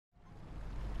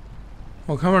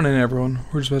Well, come on in, everyone.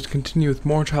 We're just about to continue with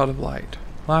more Child of Light.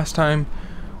 Last time,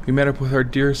 we met up with our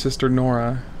dear sister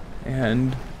Nora,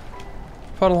 and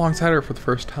fought alongside her for the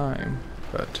first time.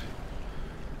 But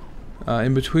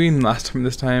in between last time and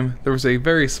this time, there was a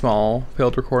very small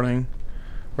failed recording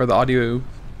where the audio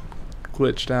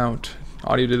glitched out.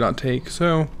 Audio did not take,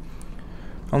 so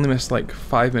I only missed like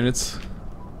 5 minutes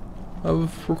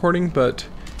of recording, but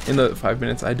in the 5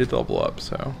 minutes I did level up,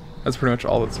 so that's pretty much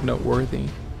all that's noteworthy.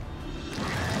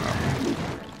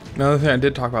 Another thing I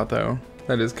did talk about, though,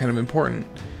 that is kind of important,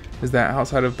 is that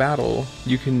outside of battle,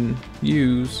 you can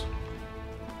use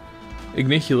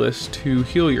Igniculus to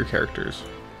heal your characters.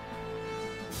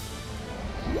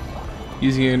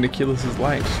 Using Igniculus's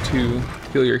light to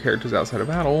heal your characters outside of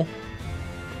battle.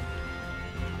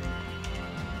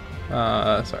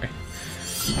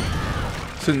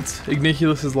 Since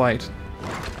Igniculus's light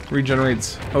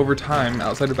regenerates over time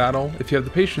outside of battle, if you have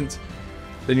the patience,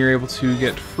 then you're able to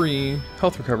get free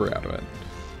health recovery out of it.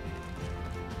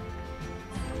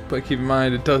 But keep in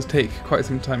mind, it does take quite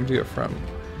some time to get from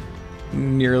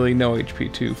nearly no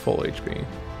HP to full HP.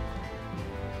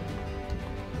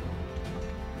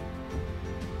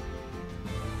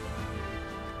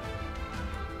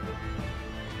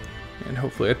 And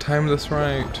hopefully I timed this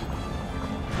right.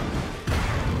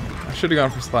 I should have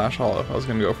gone for Slash All if I was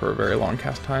going to go for a very long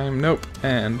cast time. Nope.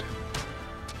 And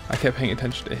I kept paying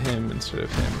attention to him instead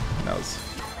of him. That was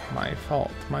my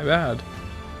fault. My bad.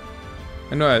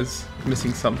 I know I was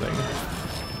missing something.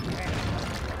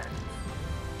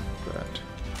 But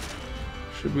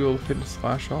should be able to fit a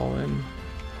Slash All in.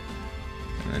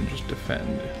 And then just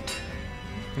defend.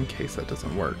 In case that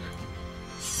doesn't work.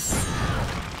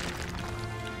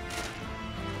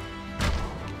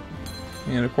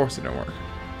 And of course it didn't work.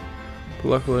 But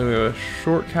luckily we have a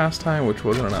short cast time, which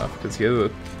wasn't enough because he has a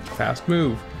fast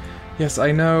move. Yes,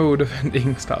 I know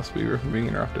defending stops me from being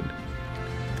interrupted.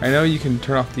 I know you can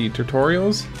turn off the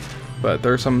tutorials, but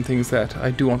there are some things that I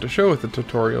do want to show with the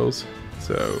tutorials,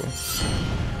 so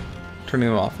turning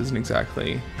them off isn't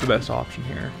exactly the best option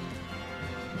here.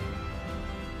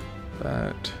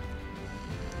 But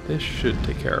this should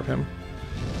take care of him.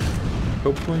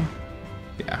 Hopefully.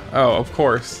 Yeah. Oh, of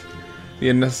course. The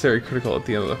unnecessary critical at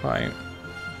the end of the fight.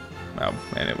 Oh,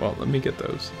 man, it won't let me get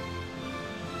those.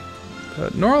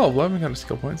 But Nora level 11 got a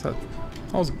skill points. That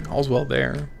all's well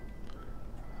there.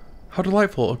 How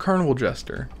delightful, a carnival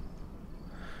jester.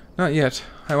 Not yet.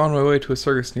 I'm on my way to a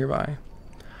circus nearby.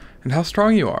 And how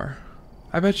strong you are.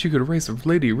 I bet you could raise a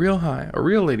lady real high, a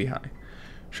real lady high.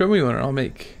 Show me one and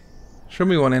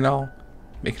I'll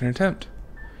make an attempt.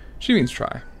 She means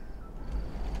try.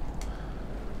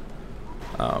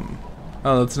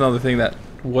 Oh, that's another thing that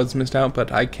was missed out,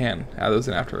 but I can add those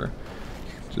in after.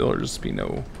 There'll just be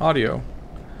no audio.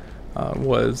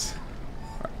 Well,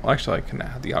 actually I can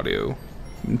add the audio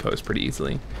in post pretty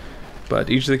easily. But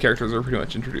each of the characters are pretty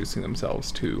much introducing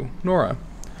themselves to Nora.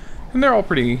 And they're all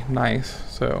pretty nice,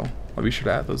 so I'll be sure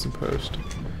to add those in post.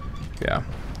 Yeah.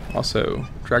 Also,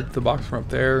 drag the box from up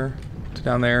there to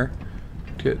down there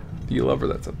to get the lever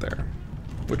that's up there,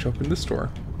 which opened this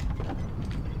door.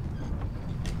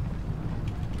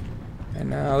 And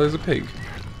now there's a pig.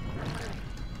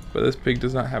 But this pig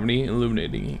does not have any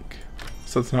illuminating ink.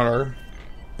 So it's not our...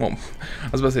 Well, I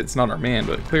was about to say it's not our man,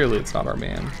 but clearly it's not our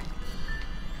man.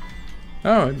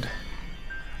 Oh, and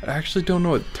I actually don't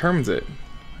know what determines it.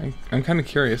 I'm kind of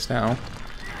curious now.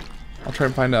 I'll try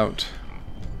to find out.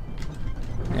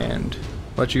 And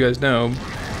let you guys know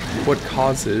what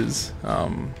causes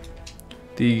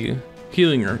the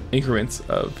healing increments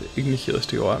of Igniculus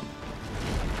to go up.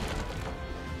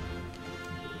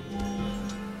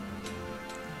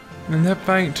 And that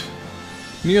fight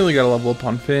nearly got a level up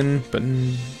on Finn, but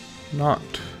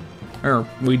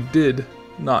we did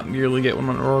not nearly get one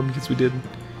on Aurora because we did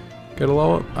get a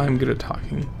level up. I'm good at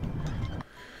talking.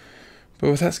 But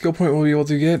with that skill point, we'll be able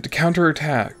to get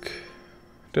counterattack.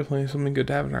 Definitely something good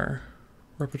to have in our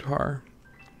repertoire.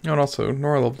 Oh, and also,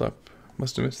 Nora leveled up.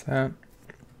 Must have missed that.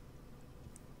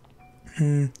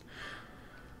 I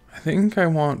think I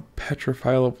want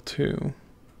Petrify level 2.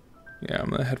 Yeah, I'm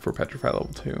gonna head for Petrify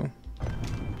level 2.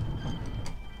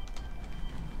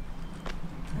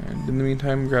 And in the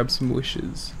meantime, grab some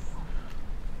wishes.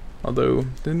 Although,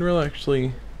 didn't really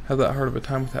actually have that hard of a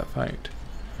time with that fight.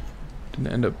 Didn't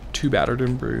end up too battered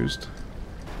and bruised.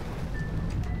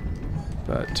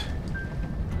 But...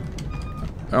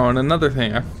 Oh, and another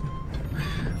thing,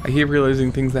 I keep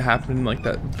realizing things that happened in like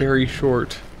that very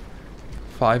short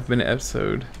 5-minute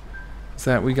episode. Is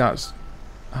that we got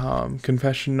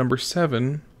confession number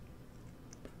 7,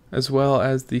 as well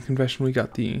as the confession we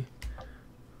got the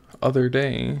other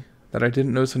day, that I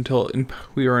didn't notice until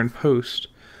we were in post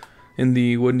in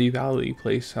the Windy Valley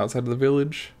place outside of the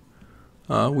village.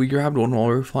 We grabbed one while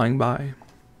we were flying by.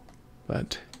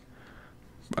 But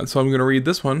so I'm going to read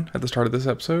this one at the start of this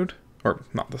episode. Or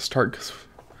not the start, because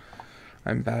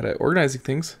I'm bad at organizing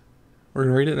things. We're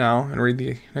going to read it now and read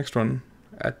the next one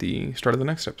at the start of the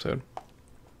next episode.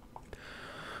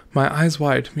 My eyes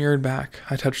wide, mirrored back,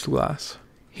 I touched the glass.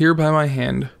 Here by my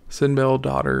hand, Sinbel's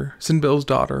daughter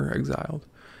exiled,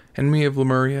 enemy of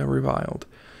Lemuria reviled.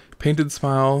 Painted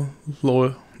smile,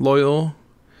 loyal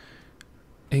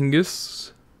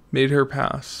Angus made her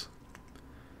pass.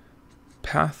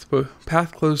 Path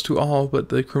closed to all but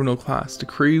the criminal class,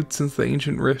 decreed since the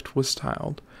ancient rift was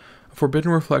styled. A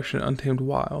forbidden reflection, untamed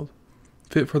wild,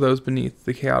 fit for those beneath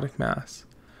the chaotic mass.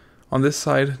 On this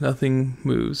side, nothing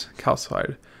moves,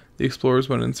 calcified. The explorers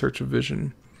went in search of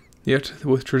vision. Yet,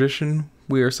 with tradition,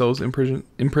 we ourselves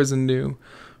imprisoned new,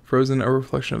 frozen a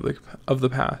reflection of the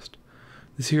past.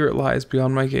 The secret lies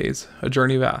beyond my gaze, a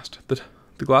journey vast. The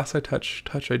glass I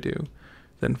touch I do,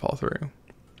 then fall through.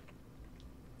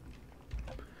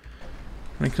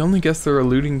 And I can only guess they're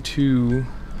alluding to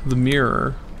the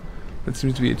mirror. That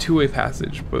seems to be a two-way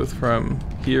passage, both from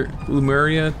here,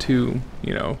 Lemuria to,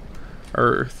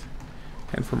 Earth,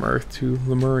 and from Earth to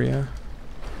Lemuria.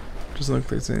 Doesn't look like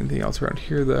there's anything else around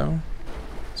here, though,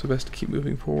 so best to keep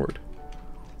moving forward.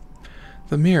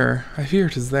 The mirror, I fear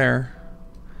it is there.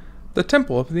 The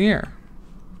temple up in the air.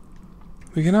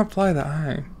 We cannot fly that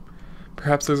high.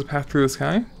 Perhaps there's a path through the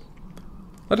sky?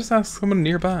 Let us ask someone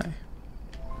nearby.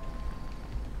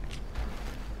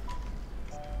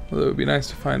 Although it would be nice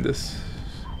to find this.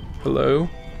 Hello?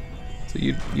 So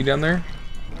you down there?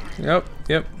 Yep.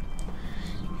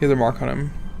 Here's a mark on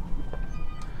him.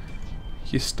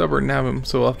 He's stubborn, nab him,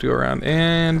 so we'll have to go around,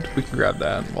 and we can grab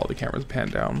that while the camera's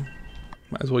panned down.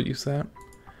 Might as well use that.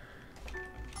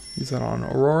 Use that on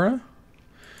Aurora.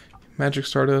 Magic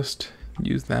Stardust,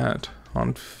 use that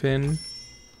on Finn.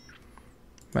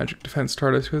 Magic Defense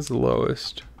Stardust, who has the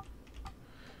lowest.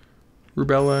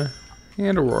 Rubella,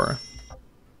 and Aurora.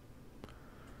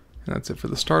 And that's it for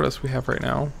the Stardust we have right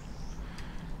now.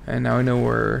 And now I know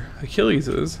where Achilles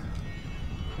is.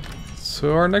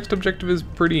 So our next objective is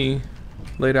pretty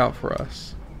laid out for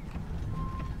us.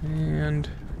 And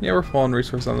yeah, we're falling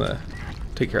resource on the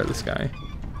take care of this guy.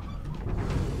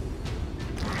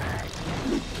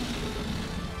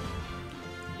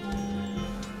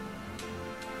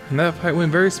 And that fight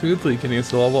went very smoothly, getting us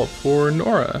to level up for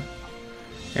Nora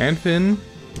and Finn,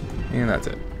 and that's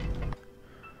it.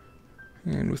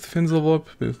 And with Finn's level up,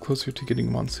 move closer to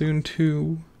getting Monsoon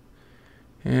 2,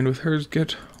 and with hers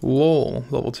get Lol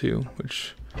level 2,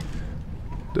 which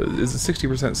is a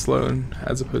 60% slow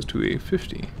as opposed to a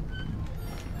 50. So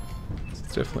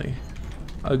it's definitely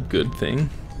a good thing.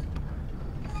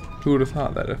 Who would have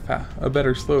thought that a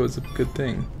better slow is a good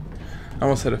thing? I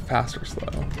almost said a faster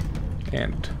slow,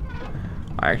 and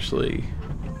I actually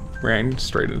ran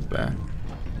straight into that.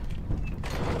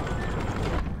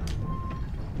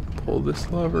 Pull this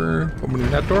lever,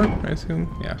 opening that door, I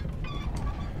assume? Yeah.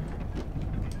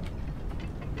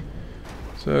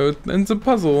 So it's a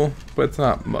puzzle, but it's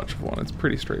not much of one. It's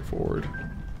pretty straightforward.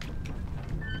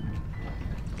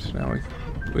 So now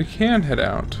we can head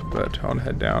out, but I want to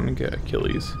head down and get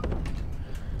Achilles.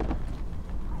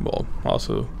 Well,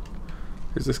 also,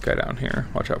 there's this guy down here.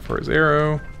 Watch out for his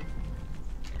arrow.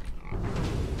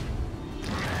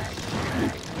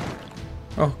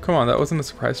 Oh, come on, that wasn't a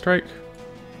surprise strike?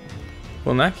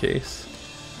 Well, in that case,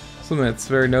 something that's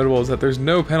very notable is that there's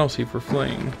no penalty for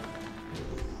fleeing.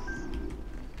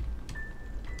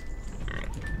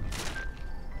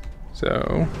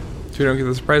 So, if you don't get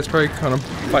the surprise strike on a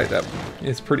fight that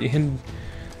is pretty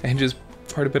hinges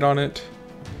quite a bit on it,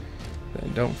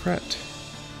 then don't fret.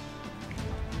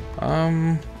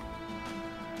 I'm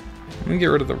gonna get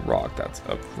rid of the rock that's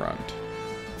up front.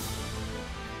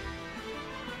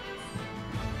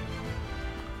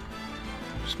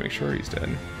 Just make sure he's dead.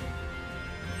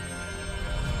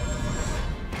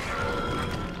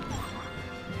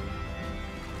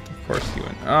 Of course he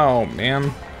went. Oh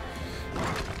man.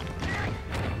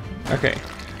 Okay,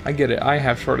 I get it. I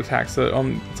have short attacks,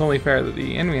 so it's only fair that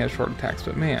the enemy has short attacks,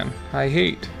 but man, I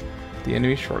hate the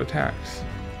enemy's short attacks.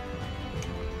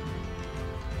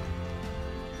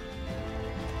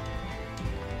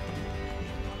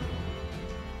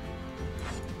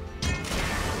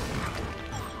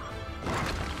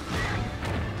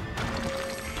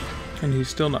 And he's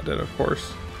still not dead, of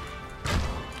course.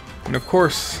 And of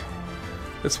course,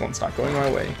 this one's not going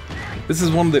my way. This is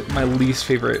one of my least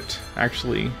favorite,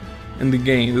 actually, in the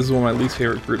game. This is one of my least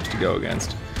favorite groups to go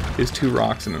against, is 2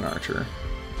 rocks and an archer.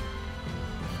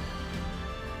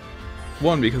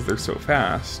 One, because they're so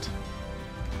fast.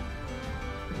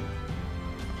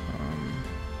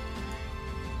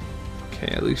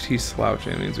 Okay, at least he's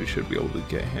slouching. It means we should be able to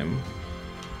get him.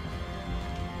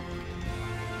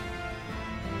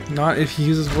 Not if he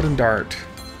uses wooden dart.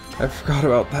 I forgot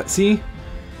about that. See?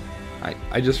 I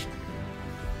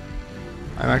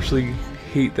actually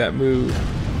hate that move.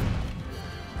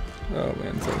 Oh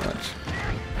man, so much.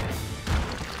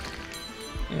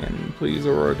 And please,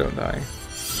 Aurora, don't die.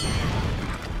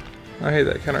 I hate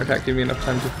that counterattack. Give me enough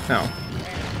time to... No.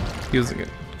 He wasn't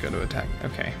going to attack.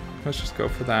 Okay, let's just go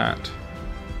for that.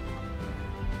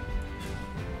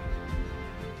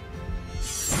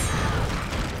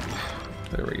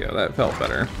 There we go, that felt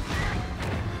better.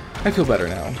 I feel better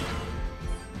now.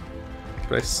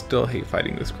 But I still hate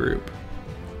fighting this group.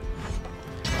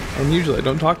 And usually I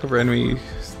don't talk over enemies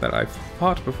that I've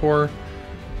fought before,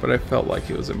 but I felt like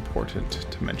it was important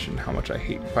to mention how much I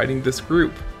hate fighting this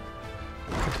group.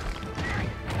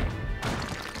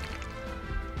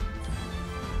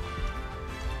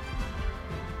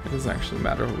 It doesn't actually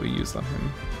matter what we use on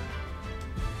him.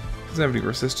 He doesn't have any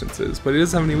resistances, but he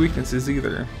doesn't have any weaknesses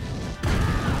either.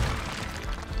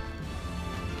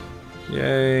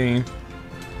 Yay.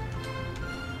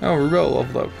 Oh, Rubella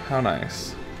leveled up. How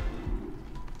nice.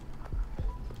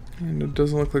 And it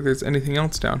doesn't look like there's anything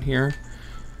else down here.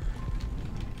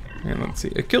 And let's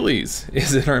see. Achilles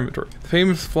is in our inventory. The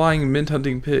famous flying mint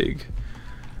hunting pig.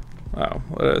 Wow,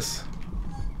 let us...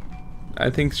 I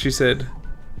think she said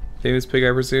famous pig,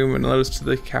 I presume, and let us to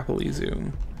the Capoli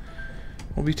Zoom.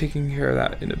 We'll be taking care of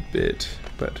that in a bit,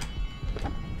 but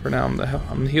for now I'm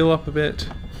gonna heal up a bit.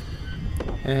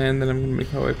 And then I'm going to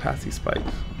make my way past these spikes.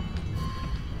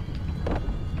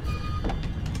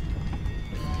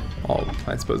 Oh,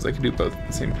 I suppose I could do both at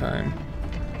the same time.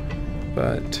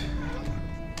 But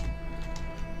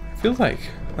I feel like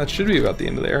that should be about the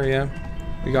end of the area.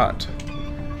 We got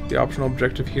the optional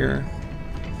objective here.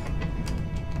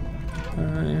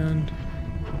 And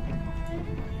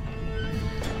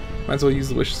might as well use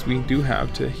the wishes we do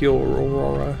have to heal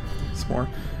Aurora some more.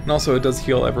 And also it does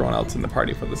heal everyone else in the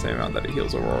party for the same amount that it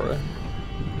heals Aurora.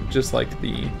 Just like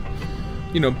the,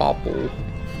 you know,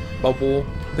 bubble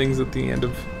things at the end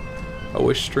of a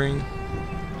wish string.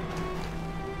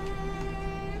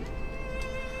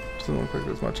 Doesn't look like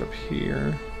there's much up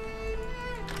here.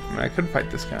 I mean, I could fight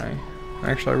this guy.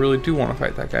 Actually, I really do want to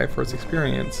fight that guy for his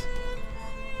experience.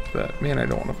 But man, I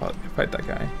don't want to fight that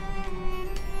guy.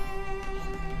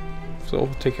 So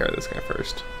we'll take care of this guy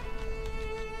first.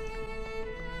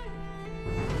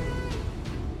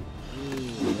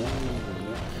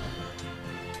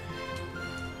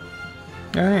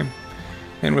 Alright,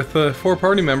 and with the 4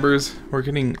 party members, we're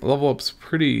getting level ups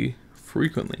pretty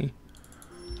frequently.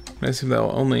 I assume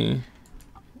that'll only...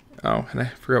 Oh, and I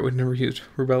forgot we'd never used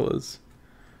Rubella's.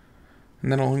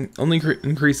 And that'll only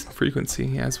increase in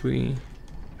frequency as we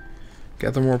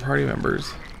gather more party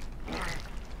members.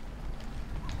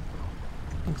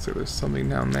 Looks like there's something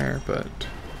down there, but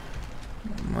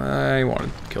I want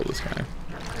to kill this guy.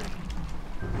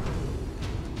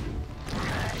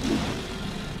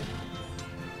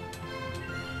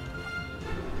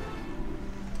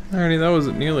 Alrighty, that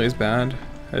wasn't nearly as bad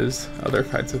as other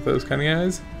fights with those kind of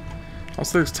guys.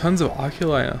 Also, there's tons of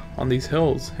oculi on these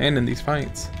hills and in these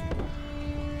fights.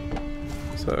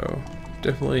 So,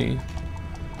 definitely,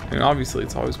 I mean, obviously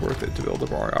it's always worth it to build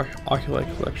up our oculi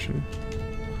collection.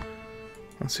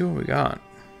 Let's see what we got.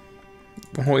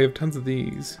 Oh, we have tons of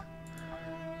these.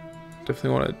 Definitely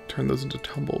want to turn those into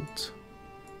tumbleds.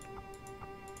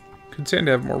 Could stand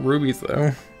to have more rubies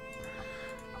though.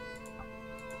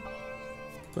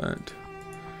 But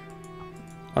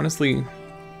honestly,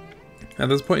 at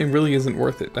this point, it really isn't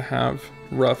worth it to have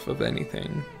rough of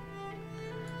anything.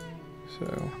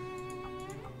 So,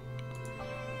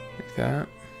 like that.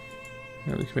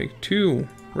 Now we can make 2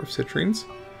 rough citrines.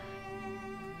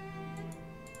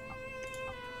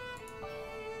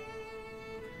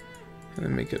 And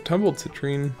then make a tumbled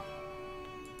citrine,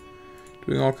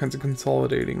 doing all kinds of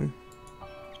consolidating.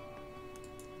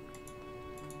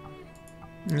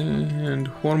 And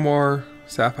 1 more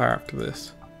sapphire after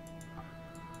this.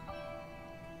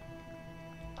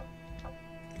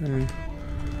 And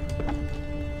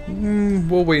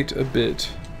we'll wait a bit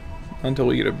until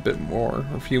we get a bit more,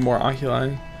 a few more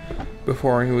oculi,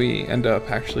 before we end up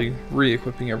actually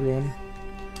re-equipping everyone.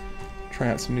 Try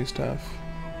out some new stuff.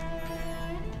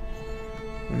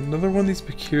 Another one of these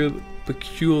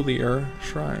peculiar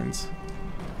shrines.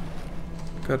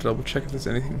 Gotta double check if there's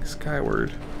anything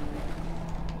skyward.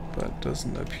 But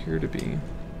doesn't appear to be.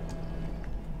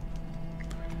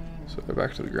 So go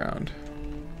back to the ground.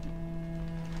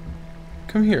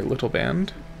 Come here, little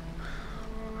band.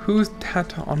 Who's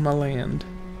that on my land?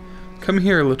 Come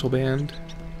here, little band.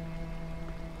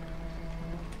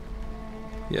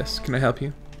 Yes, can I help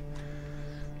you?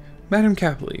 Madam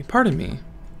Capley, pardon me.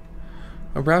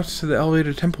 A route to the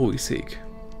elevated temple we seek.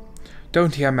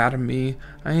 Don't ya, madam me.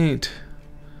 I ain't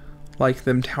like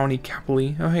them towny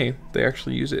Capley. Oh hey, they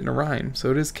actually use it in a rhyme,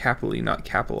 so it is Capley, not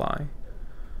Capeli.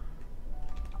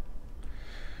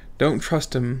 Don't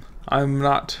trust him. I'm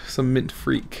not some mint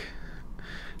freak.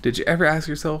 Did you ever ask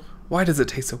yourself, why does it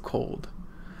taste so cold?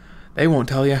 They won't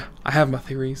tell ya. I have my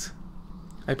theories.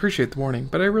 I appreciate the warning,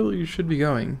 but I really should be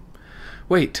going.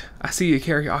 Wait, I see you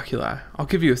carry oculi. I'll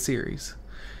give you a series.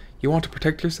 You want to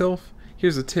protect yourself?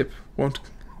 Here's a tip.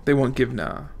 They won't give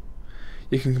nah.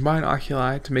 You can combine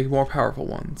oculi to make more powerful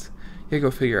ones. You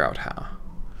go figure out how.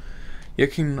 You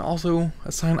can also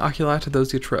assign oculi to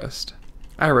those you trust.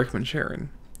 I recommend sharing.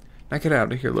 Now get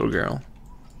out of here, little girl.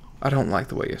 I don't like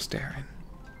the way you're staring.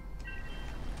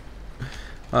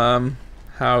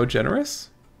 How generous?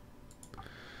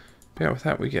 But yeah, with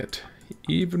that we get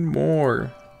even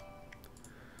more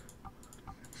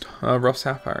rough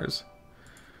sapphires.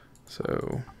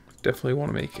 So definitely want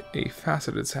to make a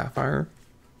faceted sapphire.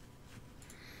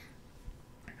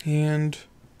 And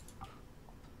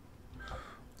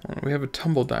we have a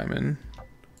tumble diamond.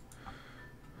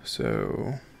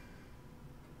 So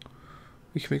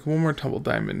we can make one more tumble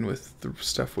diamond with the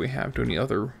stuff we have. Do any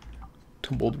other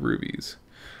tumbled rubies?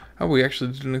 Oh, we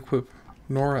actually didn't equip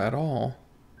Nora at all.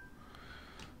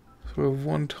 So we have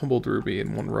one tumbled ruby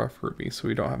and one rough ruby, so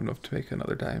we don't have enough to make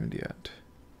another diamond yet.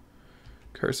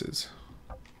 Curses.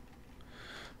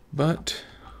 But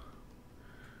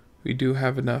we do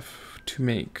have enough to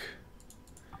make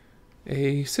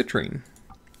a citrine,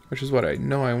 which is what I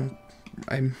know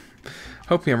I'm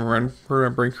hoping I'm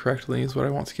remembering correctly, is what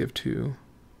I want to give to.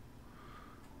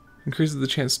 Increases the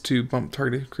chance to bump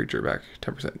targeted creature back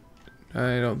 10%.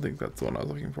 I don't think that's the one I was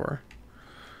looking for.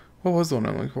 What was the one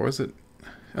I'm looking for? Is it?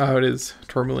 Oh, it is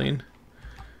Tourmaline.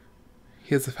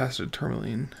 He has the faceted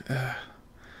Tourmaline.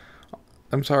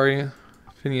 I'm sorry,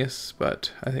 Phineas,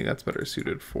 but I think that's better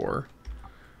suited for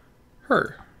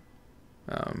her.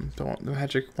 The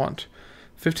magic want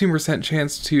 15%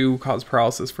 chance to cause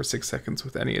paralysis for 6 seconds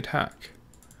with any attack.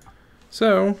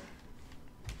 So,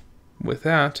 with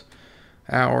that,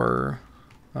 our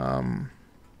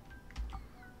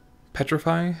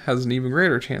Petrify has an even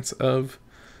greater chance of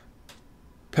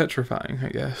petrifying, I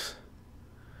guess.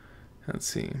 Let's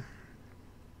see.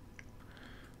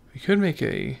 We could make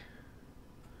a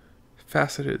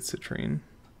faceted citrine.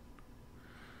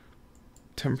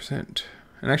 10%.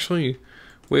 And actually,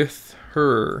 with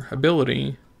her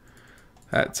ability,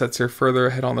 that sets her further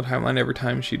ahead on the timeline every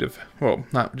time she well,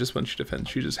 not just when she defends,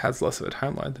 she just has less of a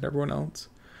timeline than everyone else.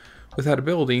 With that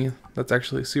ability, that's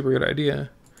actually a super good idea,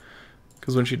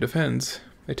 because when she defends,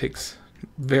 it takes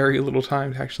very little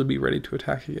time to actually be ready to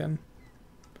attack again.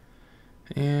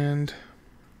 And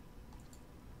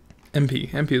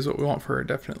MP is what we want for her,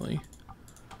 definitely.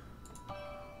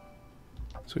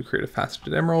 So we create a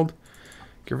faceted emerald,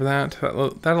 give her that.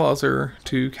 That allows her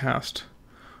to cast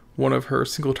one of her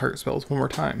single target spells one more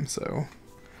time, so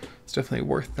it's definitely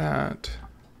worth that.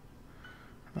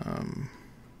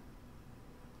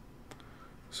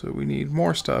 So we need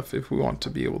more stuff if we want to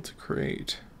be able to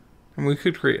create. And we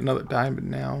could create another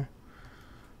diamond now,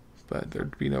 but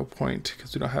there'd be no point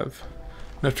because we don't have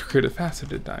enough to create a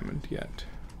faceted diamond yet.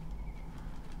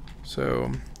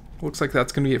 So looks like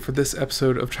that's going to be it for this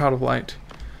episode of Child of Light.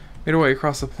 Made our way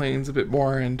across the plains a bit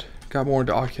more and got more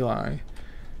into oculi.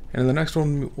 And in the next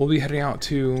one, we'll be heading out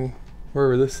to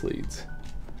wherever this leads.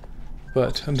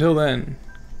 But until then,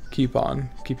 keep on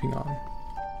keeping on.